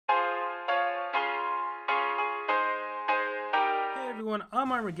everyone,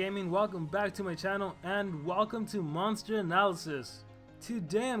 I'm Armor Gaming. Welcome back to my channel and welcome to Monster Analysis.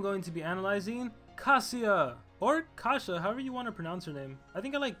 Today I'm going to be analyzing Kassia, or Kassia, however you want to pronounce her name. I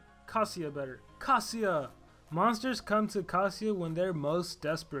think I like Kassia better. Kassia! Monsters come to Kassia when they're most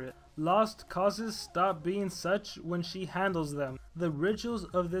desperate. Lost causes stop being such when she handles them. The rituals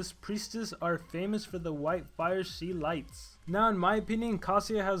of this priestess are famous for the white fire she lights. Now in my opinion,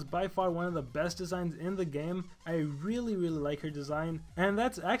 Kassia has by far one of the best designs in the game. I really like her design, and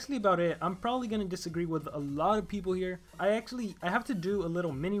that's actually about it. I'm probably going to disagree with a lot of people here. I have to do a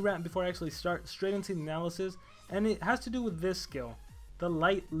little mini rant before I actually start straight into the analysis, and it has to do with this skill. The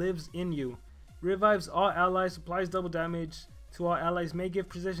light lives in you. Revives all allies, applies double damage to all allies, may give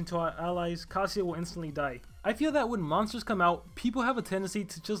precision to all allies. Kassia will instantly die. I feel that when monsters come out, people have a tendency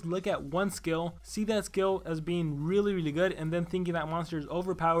to just look at one skill, see that skill as being really good, and then thinking that monster is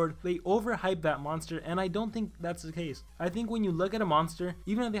overpowered. They overhype that monster, and I don't think that's the case. I think when you look at a monster,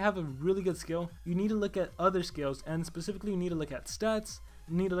 even if they have a really good skill, you need to look at other skills, and specifically you need to look at stats,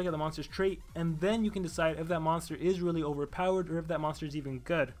 you need to look at the monster's trait, and then you can decide if that monster is really overpowered or if that monster is even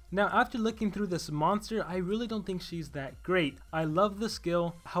good. Now after looking through this monster, I really don't think she's that great. I love the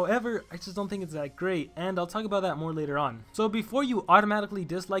skill, however I just don't think it's that great, and I'll talk about that more later on. So before you automatically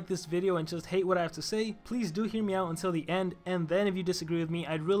dislike this video and just hate what I have to say, please do hear me out until the end, and then if you disagree with me,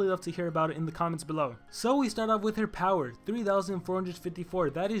 I'd really love to hear about it in the comments below. So we start off with her power, 3,454.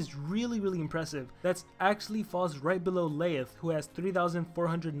 That is really impressive. That's actually falls right below Leith, who has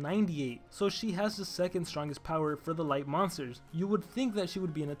 3,498. So she has the second strongest power for the light monsters. You would think that she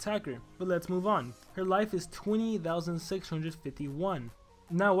would be an attacker, but let's move on. Her life is 28,651.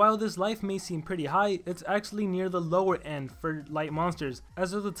 Now while this life may seem pretty high, it's actually near the lower end for light monsters.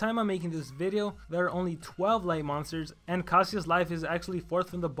 As of the time I'm making this video, there are only 12 light monsters, and Kassia's life is actually fourth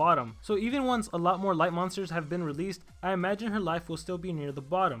from the bottom. So even once a lot more light monsters have been released, I imagine her life will still be near the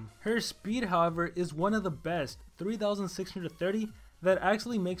bottom. Her speed, however, is one of the best, 3,630. That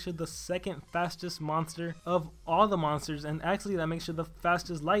actually makes her the second fastest monster of all the monsters, and actually that makes her the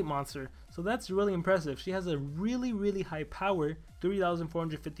fastest light monster. So that's really impressive. She has a really high power,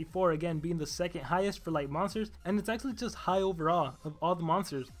 3,454, again being the second highest for light monsters, and it's actually just high overall of all the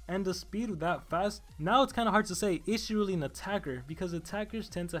monsters. And the speed that fast, now it's kind of hard to say, is she really an attacker? Because attackers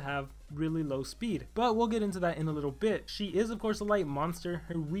tend to have really low speed, but we'll get into that in a little bit. She is of course a light monster,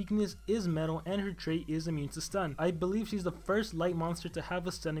 her weakness is metal, and her trait is immune to stun. I believe she's the first light monster to have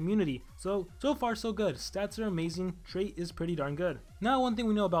a stun immunity, so far so good. Stats are amazing, trait is pretty darn good. Now one thing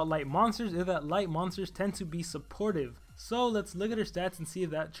we know about light monsters is that light monsters tend to be supportive. So let's look at her stats and see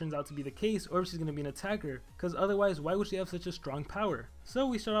if that turns out to be the case, or if she's going to be an attacker, because otherwise why would she have such a strong power? So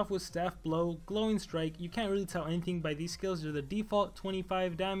we start off with Staff Blow, Glowing Strike. You can't really tell anything by these skills. They're the default,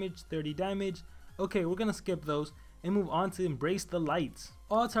 25 damage, 30 damage. Okay, we're going to skip those and move on to Embrace the Lights.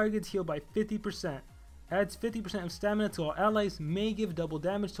 All targets heal by 50%. Adds 50% of stamina to all allies, may give double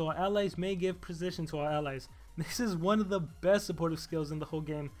damage to all allies, may give precision to all allies. This is one of the best supportive skills in the whole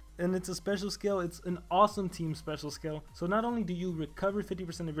game, and it's a special skill. It's an awesome team special skill. So not only do you recover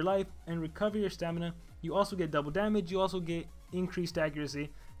 50% of your life and recover your stamina, you also get double damage, you also get increased accuracy.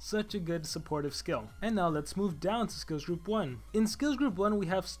 Such a good supportive skill. And now let's move down to skills group 1. In skills group 1 we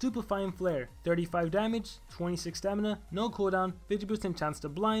have Stupefying Flare, 35 damage, 26 stamina, no cooldown, 50% chance to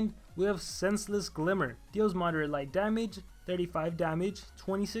blind. We have Senseless Glimmer, deals moderate light damage, 35 damage,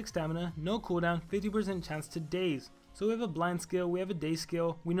 26 stamina, no cooldown, 50% chance to daze. So we have a blind skill, we have a daze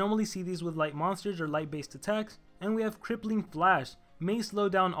skill. We normally see these with light monsters or light based attacks. And we have Crippling Flash, may slow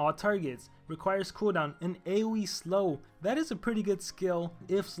down all targets, requires cooldown, and AoE slow. That is a pretty good skill.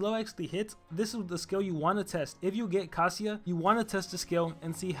 If slow actually hits, this is the skill you want to test. If you get Kassia, you want to test the skill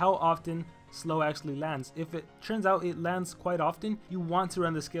and see how often slow actually lands. If it turns out it lands quite often, you want to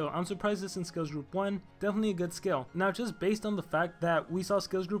run the skill. I'm surprised this in skills group 1, definitely a good skill. Now just based on the fact that we saw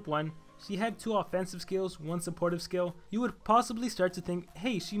skills group 1, she had 2 offensive skills, 1 supportive skill, you would possibly start to think,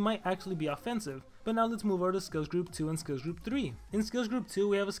 hey, she might actually be offensive. But now let's move over to skills group 2 and skills group 3. In skills group 2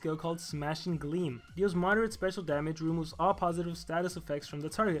 we have a skill called Smashing Gleam. Deals moderate special damage, removes all positive status effects from the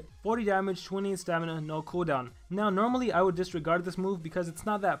target. 40 damage, 20 stamina, no cooldown. Now normally I would disregard this move because it's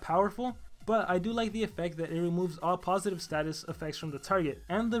not that powerful, but I do like the effect that it removes all positive status effects from the target.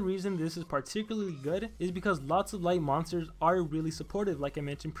 And the reason this is particularly good is because lots of light monsters are really supportive, like I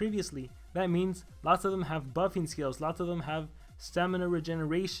mentioned previously. That means lots of them have buffing skills, lots of them have stamina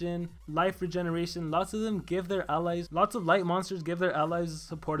regeneration, life regeneration. Lots of them give their allies, lots of light monsters give their allies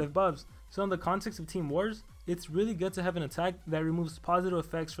supportive buffs. So in the context of Team Wars, it's really good to have an attack that removes positive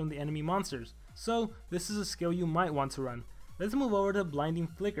effects from the enemy monsters. So this is a skill you might want to run. Let's move over to Blinding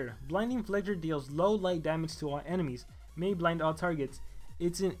Flicker. Blinding Flicker deals low light damage to all enemies. may blind all targets.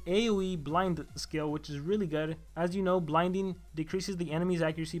 It's an AoE blind skill, which is really good. As you know, blinding decreases the enemy's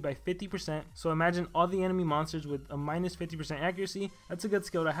accuracy by 50%, so imagine all the enemy monsters with a minus 50% accuracy. That's a good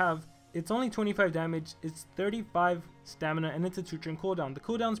skill to have. It's only 25 damage, it's 35 stamina, and it's a 2-turn cooldown. The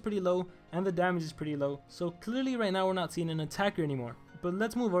cooldown's pretty low, and the damage is pretty low, so clearly right now we're not seeing an attacker anymore. But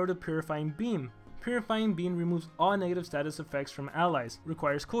let's move over to Purifying Beam. Purifying Beam removes all negative status effects from allies,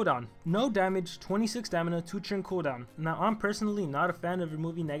 requires cooldown. No damage, 26 stamina, 2-turn cooldown. Now I'm personally not a fan of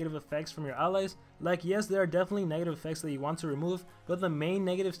removing negative effects from your allies. Like, yes, there are definitely negative effects that you want to remove, but the main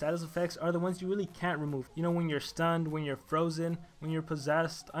negative status effects are the ones you really can't remove. You know, when you're stunned, when you're frozen, when you're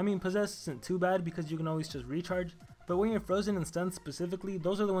possessed. I mean, possessed isn't too bad because you can always just recharge. But when you're frozen and stunned specifically,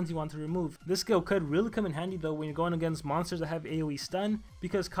 those are the ones you want to remove. This skill could really come in handy though when you're going against monsters that have AoE stun,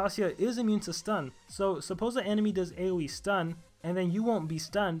 because Kassia is immune to stun. So suppose an enemy does AoE stun, and then you won't be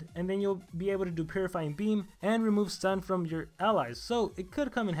stunned, and then you'll be able to do Purifying Beam and remove stun from your allies. So it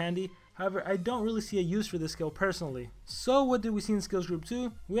could come in handy. However, I don't really see a use for this skill personally. So what did we see in skills group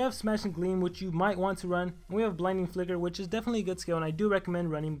 2? We have Smash and Gleam, which you might want to run, and we have Blinding Flicker, which is definitely a good skill, and I do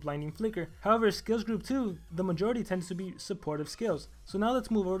recommend running Blinding Flicker. However, skills group 2, the majority tends to be supportive skills. So now let's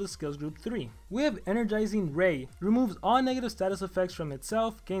move over to skills group 3. We have Energizing Ray, removes all negative status effects from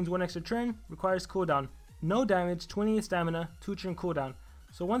itself, gains 1 extra turn, requires cooldown. No damage, 28 stamina, 2-turn cooldown.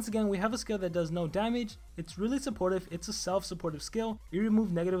 So once again, we have a skill that does no damage. It's really supportive, it's a self-supportive skill. You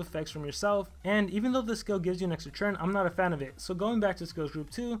remove negative effects from yourself, and even though this skill gives you an extra turn, I'm not a fan of it. So going back to skills group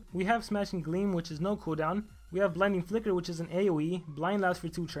 2, we have Smash and Gleam, which is no cooldown. We have Blinding Flicker, which is an AoE, blind lasts for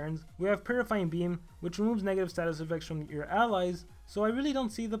 2 turns. We have Purifying Beam, which removes negative status effects from your allies. So I really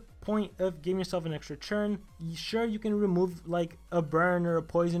don't see the point of giving yourself an extra turn. Sure, you can remove like a burn or a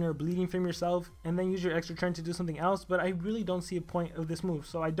poison or bleeding from yourself and then use your extra turn to do something else, but I really don't see a point of this move,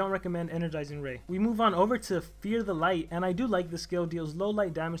 so I don't recommend Energizing Ray. We move on over to Fear the Light, and I do like this skill. Deals low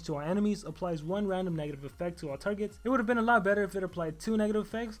light damage to all enemies, applies 1 random negative effect to all targets. It would have been a lot better if it applied 2 negative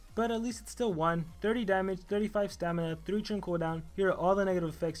effects, but at least it's still 1. 30 damage, 35 stamina, 3-turn cooldown. Here are all the negative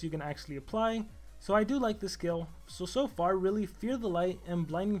effects you can actually apply. So I do like this skill. So far, really, Fear the Light and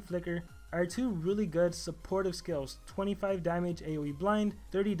Blinding Flicker are 2 really good supportive skills. 25 damage AoE blind,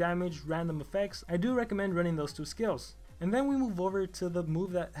 30 damage random effects. I do recommend running those 2 skills. And then we move over to the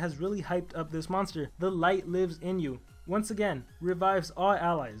move that has really hyped up this monster. The Light Lives in You. Once again, revives all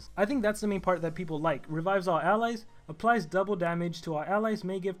allies. I think that's the main part that people like. Revives all allies, applies double damage to all allies,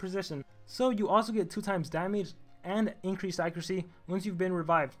 may give precision. So you also get 2 times damage and increased accuracy once you've been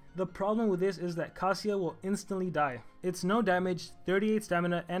revived. The problem with this is that Kassia will instantly die. It's no damage, 38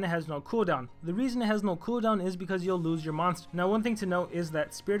 stamina, and it has no cooldown. The reason it has no cooldown is because you'll lose your monster. Now one thing to note is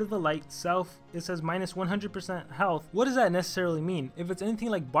that Spirit of the Light self, it says minus 100% health. What does that necessarily mean? If it's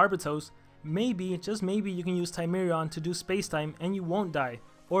anything like Barbatos, maybe, just maybe, you can use Timerion to do space time and you won't die.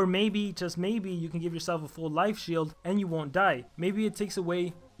 Or maybe, just maybe, you can give yourself a full life shield and you won't die. Maybe it takes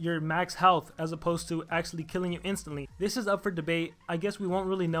away your max health as opposed to actually killing you instantly. This is up for debate. I guess we won't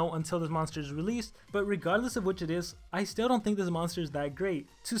really know until this monster is released, but regardless of which it is, I still don't think this monster is that great.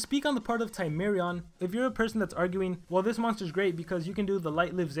 To speak on the part of Timerion, if you're a person that's arguing, well, this monster is great because you can do The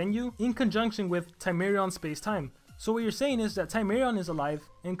Light Lives in You in conjunction with Timerion Space Time. So what you're saying is that Timerion is alive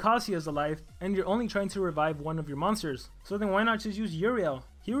and Kassia is alive and you're only trying to revive one of your monsters. So then why not just use Uriel?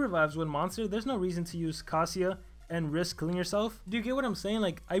 He revives one monster. There's no reason to use Kassia and risk killing yourself. Do you get what I'm saying?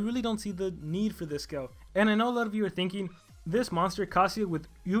 Like, I really don't see the need for this skill. And I know a lot of you are thinking, this monster, Kassia with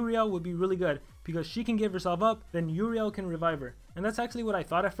Uriel, would be really good because she can give herself up, then Uriel can revive her. And that's actually what I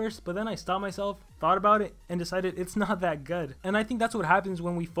thought at first, but then I stopped myself, thought about it, and decided it's not that good. And I think that's what happens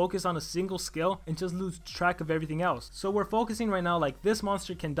when we focus on a single skill and just lose track of everything else. So we're focusing right now like this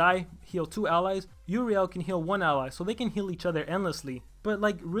monster can die, heal 2 allies, Uriel can heal 1 ally, so they can heal each other endlessly. But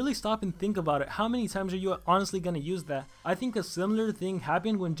like, really stop and think about it. How many times are you honestly gonna use that? I think a similar thing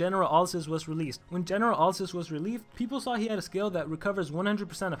happened when General Analysis was released. When General Analysis was released, people saw he had a skill that recovers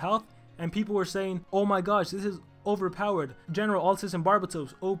 100% of health, and people were saying, oh my gosh, this is overpowered. General Analysis and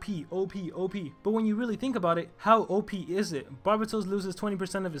Barbatos, OP, OP, OP. But when you really think about it, how OP is it? Barbatos loses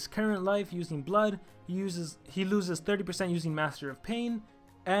 20% of his current life using blood, he loses 30% using Master of Pain,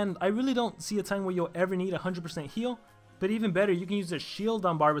 and I really don't see a time where you'll ever need 100% heal. But even better, you can use a shield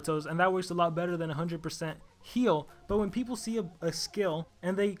on Barbatos, and that works a lot better than 100% heal. But when people see a skill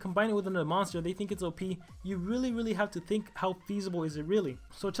and they combine it with another monster, they think it's OP. You really have to think, how feasible is it really?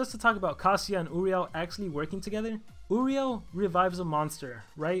 So just to talk about Kassia and Uriel actually working together, Uriel revives a monster,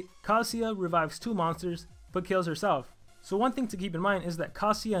 right? Kassia revives 2 monsters but kills herself. So one thing to keep in mind is that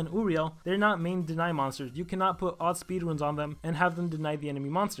Kassia and Uriel, they're not main deny monsters. You cannot put odd speed runes on them and have them deny the enemy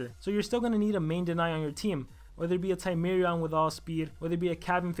monster. So you're still going to need a main deny on your team. whether it be a Timerion with all speed, whether it be a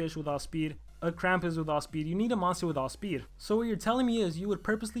Cabin Fish with all speed, a Krampus with all speed. You need a monster with all speed. So what you're telling me is you would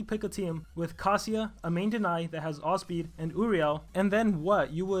purposely pick a team with Kassia, a main deny that has all speed, and Uriel, and then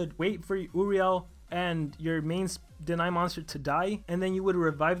what? You would wait for Uriel and your main deny monster to die, and then you would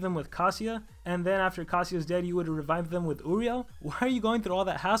revive them with Kassia, and then after Kassia is dead you would revive them with Uriel? Why are you going through all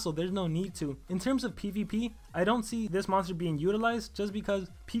that hassle? There's no need to. In terms of PvP, I don't see this monster being utilized, just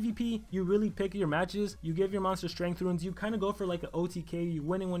because PvP, you really pick your matches, you give your monster strength runes, you kind of go for like an OTK, you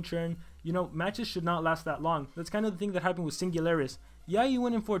win in one turn. You know, matches should not last that long. That's kind of the thing that happened with Singularis. Yeah, you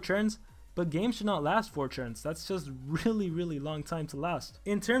win in 4 turns, but games should not last 4 turns. That's just really long time to last.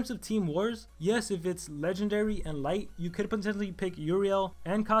 In terms of team wars, yes, if it's legendary and light, you could potentially pick Uriel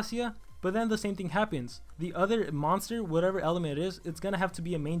and Kassia, but then the same thing happens. The other monster, whatever element it is, it's gonna have to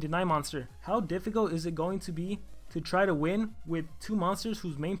be a main deny monster. How difficult is it going to be to try to win with 2 monsters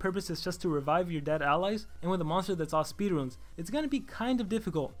whose main purpose is just to revive your dead allies, and with a monster that's all speed runes? It's gonna be kind of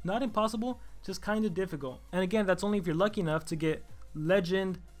difficult. Not impossible, just kind of difficult. And again, that's only if you're lucky enough to get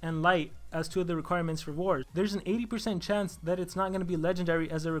legend and light as 2 of the requirements for wars. There's an 80% chance that it's not going to be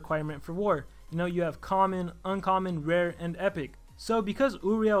legendary as a requirement for war. You know, you have common, uncommon, rare, and epic. So because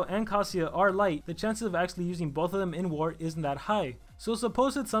Uriel and Kassia are light, the chances of actually using both of them in war isn't that high. So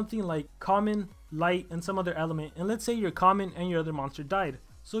suppose it's something like common, light, and some other element, and let's say your common and your other monster died.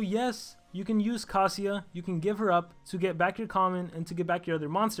 So yes, you can use Kassia, you can give her up to get back your common and to get back your other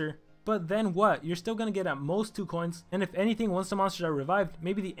monster. But then what? You're still gonna get at most 2 coins, and if anything, once the monsters are revived,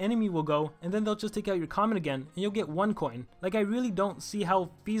 maybe the enemy will go, and then they'll just take out your common again, and you'll get 1 coin. Like, I really don't see how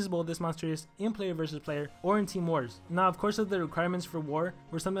feasible this monster is in player versus player, or in team wars. Now, of course, if the requirements for war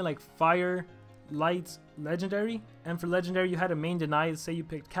were something like fire, light, legendary, and for legendary you had a main deny, say you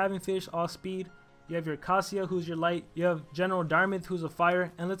picked Cabin Fish, all speed, you have your Kassia, who's your light, you have General Darmith, who's a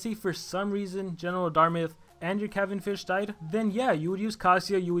fire, and let's say for some reason General Darmith and your Cabin Fish died, then yeah, you would use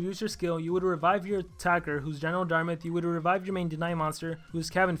Kassia, you would use your skill, you would revive your attacker, who's General Darmith, you would revive your main deny monster,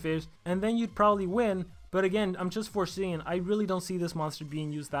 who's Cabin Fish, and then you'd probably win. But again, I'm just foreseeing, I really don't see this monster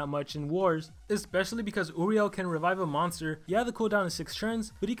being used that much in wars, especially because Uriel can revive a monster. Yeah, the cooldown is 6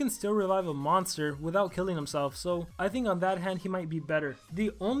 turns, but he can still revive a monster without killing himself, so I think on that hand he might be better.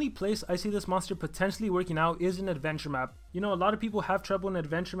 The only place I see this monster potentially working out is an adventure map. You know, a lot of people have trouble in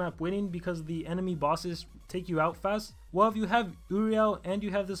adventure map winning because the enemy bosses take you out fast. Well, if you have Uriel and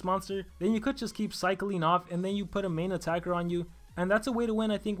you have this monster, then you could just keep cycling off and then you put a main attacker on you. And that's a way to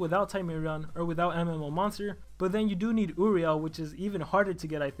win, I think, without Timerion or without MMO monster. But then you do need Uriel, which is even harder to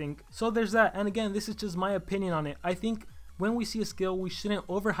get, I think. So there's that. And again, this is just my opinion on it. I think when we see a skill, we shouldn't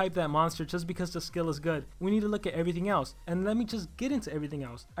overhype that monster just because the skill is good. We need to look at everything else. And let me just get into everything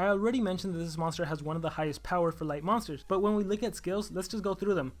else. I already mentioned that this monster has one of the highest power for light monsters. But when we look at skills, let's just go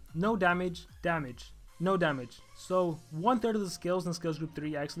through them. No damage, damage, no damage. So 1/3 of the skills in skills group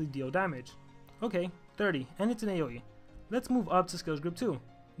 3 actually deal damage. Okay, 30, and it's an AoE. Let's move up to skills group 2.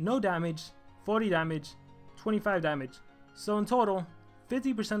 No damage, 40 damage, 25 damage. So in total,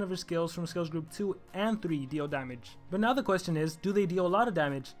 50% of her skills from skills group 2 and 3 deal damage. But now the question is, do they deal a lot of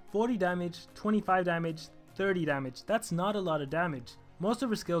damage? 40 damage, 25 damage, 30 damage. That's not a lot of damage. Most of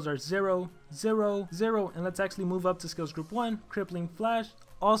her skills are 0, 0, 0, and let's actually move up to skills group 1, Crippling Flash,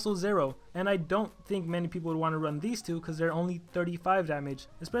 also 0. And I don't think many people would want to run these two because they're only 35 damage,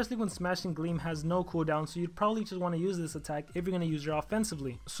 especially when Smashing Gleam has no cooldown, so you'd probably just want to use this attack if you're going to use her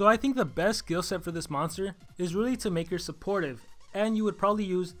offensively. So I think the best skill set for this monster is really to make her supportive, and you would probably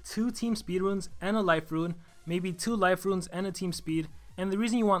use 2 team speed runes and a life rune, maybe 2 life runes and a team speed. And the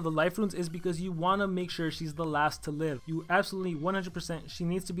reason you want the life runes is because you want to make sure she's the last to live. You absolutely 100%, she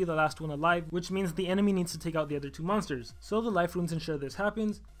needs to be the last one alive, which means the enemy needs to take out the other 2 monsters. So the life runes ensure this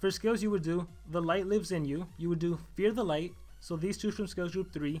happens. For skills you would do, the light lives in you. You would do Fear the Light. So these 2 from skills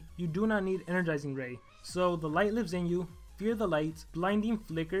group 3. You do not need Energizing Ray. So the light lives in you. Fear the Light, Blinding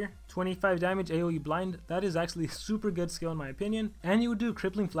Flicker, 25 damage AoE blind. That is actually a super good skill in my opinion. And you would do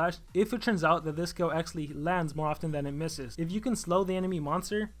Crippling Flash if it turns out that this skill actually lands more often than it misses. If you can slow the enemy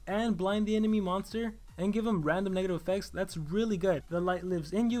monster and blind the enemy monster and give them random negative effects, that's really good. The light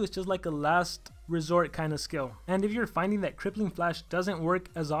lives in you. It's just like a last resort kind of skill. And if you're finding that Crippling Flash doesn't work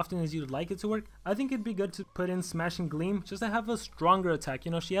as often as you'd like it to work, I think it'd be good to put in Smashing Gleam just to have a stronger attack.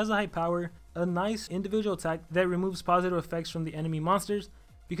 You know, she has a high power, a nice individual attack that removes positive effects from the enemy monsters,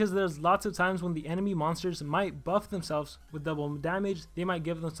 because there's lots of times when the enemy monsters might buff themselves with double damage. They might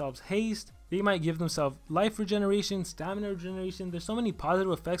give themselves haste, they might give themselves life regeneration, stamina regeneration. There's so many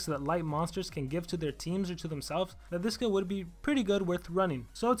positive effects that light monsters can give to their teams or to themselves that this skill would be pretty good, worth running.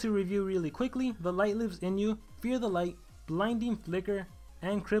 So to review really quickly, the light lives in you, Fear the Light, Blinding Flicker,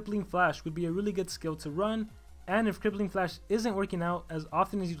 and Crippling Flash would be a really good skill to run. And if Crippling Flash isn't working out as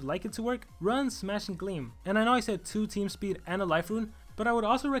often as you'd like it to work, run Smashing Gleam. And I know I said 2 team speed and a life rune, but I would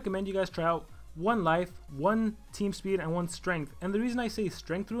also recommend you guys try out 1 life, 1 team speed, and 1 strength. And the reason I say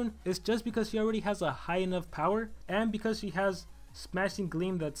strength rune is just because she already has a high enough power, and because she has Smashing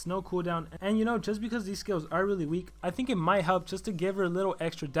Gleam that's no cooldown. And you know, just because these skills are really weak, I think it might help just to give her a little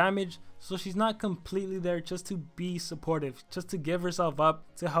extra damage, so she's not completely there just to be supportive, just to give herself up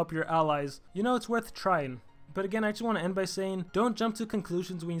to help your allies. You know, it's worth trying. But again, I just want to end by saying, don't jump to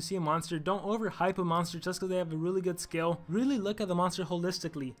conclusions when you see a monster. Don't overhype a monster just because they have a really good skill. Really look at the monster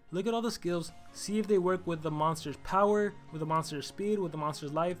holistically. Look at all the skills, see if they work with the monster's power, with the monster's speed, with the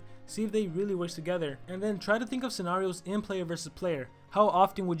monster's life. See if they really work together. And then try to think of scenarios in player versus player. How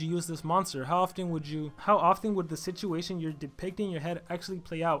often would you use this monster? How often would the situation you're depicting in your head actually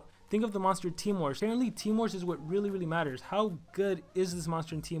play out? Think of the monster Team Wars. Apparently Team Wars is what really matters. How good is this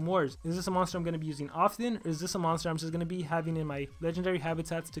monster in Team Wars? Is this a monster I'm going to be using often? Or is this a monster I'm just going to be having in my legendary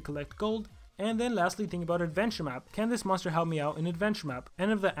habitats to collect gold? And then lastly, think about adventure map. Can this monster help me out in adventure map?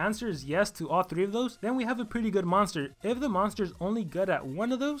 And if the answer is yes to all 3 of those, then we have a pretty good monster. If the monster is only good at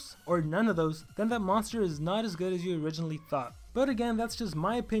 1 of those or none of those, then that monster is not as good as you originally thought. But again, that's just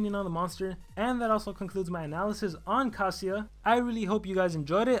my opinion on the monster, and that also concludes my analysis on Kassia. I really hope you guys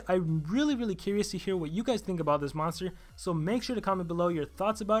enjoyed it. I'm really curious to hear what you guys think about this monster, so make sure to comment below your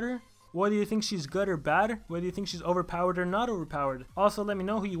thoughts about her. Whether you think she's good or bad, whether you think she's overpowered or not overpowered. Also, let me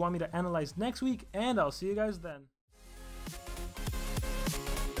know who you want me to analyze next week, and I'll see you guys then.